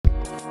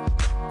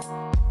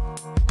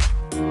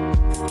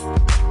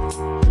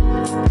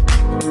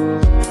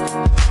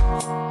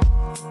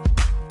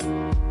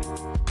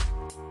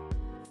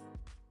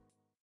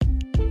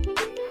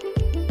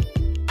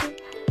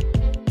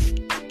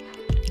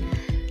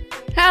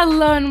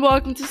Hello and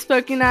welcome to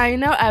Spoken Now You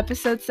Know,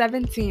 episode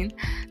 17.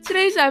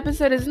 Today's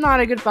episode is not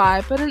a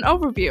goodbye, but an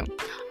overview.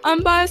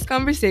 Unbiased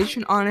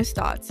conversation, honest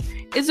thoughts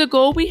is a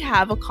goal we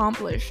have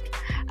accomplished.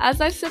 As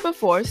I said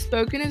before,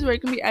 Spoken is where you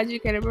can be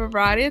educated about a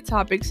variety of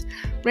topics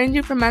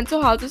ranging from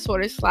mental health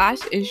disorders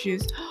 /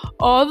 issues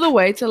all the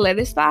way to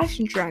latest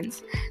fashion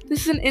trends.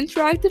 This is an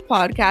interactive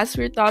podcast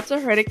where your thoughts are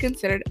heard and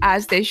considered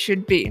as they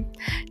should be.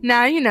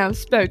 Now you know,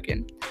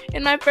 Spoken.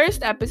 In my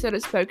first episode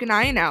of Spoken Now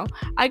You Know,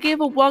 I gave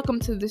a welcome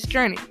to this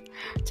journey.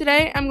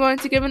 Today, I'm going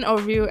to give an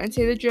overview and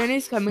say the journey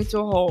is coming to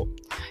a halt.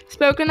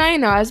 Spoken Now You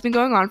Know has been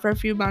going on for a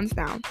few months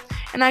now,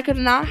 and I could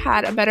not have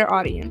had a better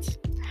audience.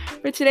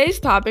 For today's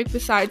topic,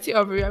 besides the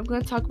overview, I'm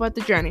going to talk about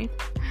the journey.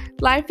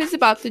 Life is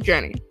about the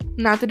journey,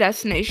 not the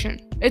destination.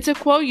 It's a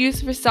quote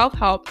used for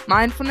self-help,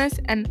 mindfulness,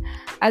 and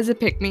as a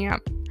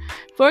pick-me-up.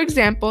 For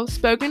example,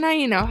 Spoken Now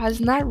You Know has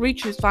not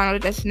reached its final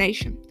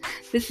destination.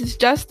 This is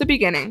just the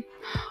beginning.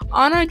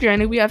 On our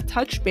journey, we have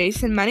touched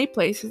base in many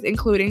places,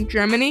 including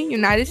Germany,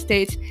 United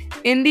States,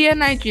 India,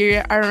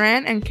 Nigeria,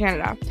 Iran, and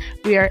Canada.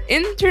 We are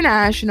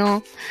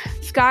international.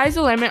 Sky's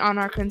the limit on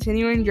our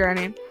continuing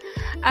journey.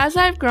 As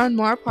I've grown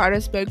more a part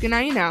of Spoken Now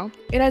You Know,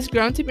 it has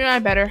grown to be my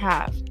better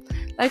half.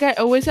 Like I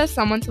always have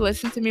someone to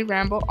listen to me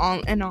ramble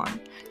on and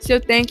on. So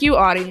thank you,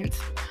 audience.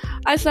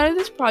 I started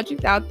this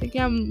project out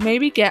thinking I'd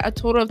maybe get a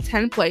total of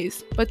 10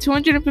 plays, but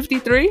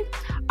 253?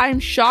 I'm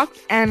shocked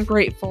and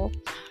grateful.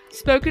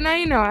 Spoken Now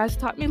You Know has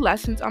taught me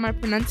lessons on my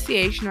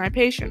pronunciation and my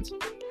patience.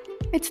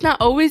 It's not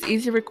always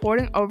easy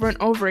recording over and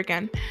over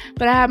again,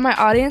 but I have my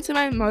audience and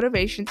my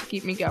motivation to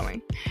keep me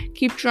going.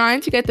 Keep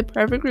trying to get the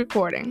perfect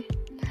recording.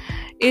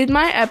 In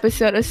my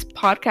episode of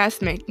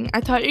podcast making,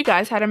 I taught you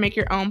guys how to make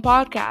your own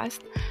podcast.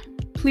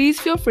 Please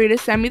feel free to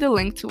send me the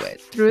link to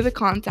it through the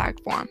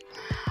contact form.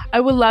 I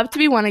would love to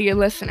be one of your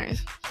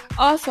listeners.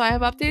 Also, I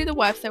have updated the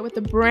website with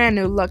a brand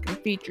new look and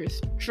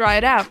features. Try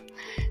it out.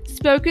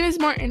 Spoken is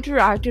more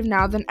interactive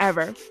now than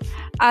ever.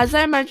 As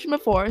I mentioned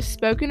before,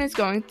 Spoken is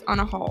going on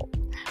a halt,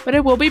 but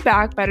it will be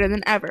back better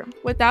than ever.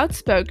 Without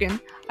Spoken,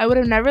 I would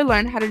have never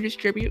learned how to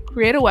distribute,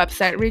 create a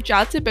website, reach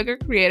out to bigger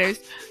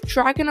creators,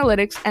 track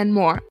analytics, and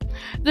more.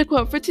 The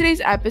quote for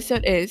today's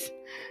episode is,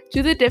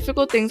 "Do the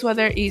difficult things while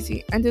they're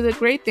easy, and do the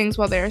great things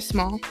while they are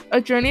small.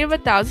 A journey of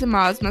 1,000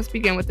 miles must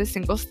begin with a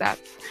single step."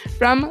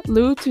 From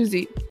Lou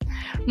Tuzi.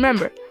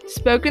 Remember,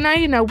 Spoken Now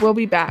You Know will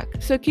be back,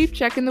 so keep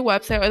checking the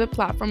website or the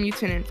platform you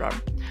tune in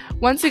from.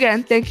 Once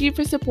again, thank you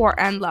for support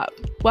and love.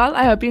 Well,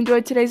 I hope you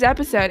enjoyed today's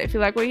episode. If you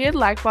like what you did,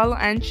 like, follow,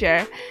 and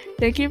share.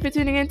 Thank you for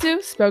tuning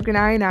into Spoken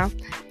Now You Know.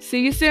 See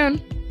you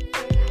soon.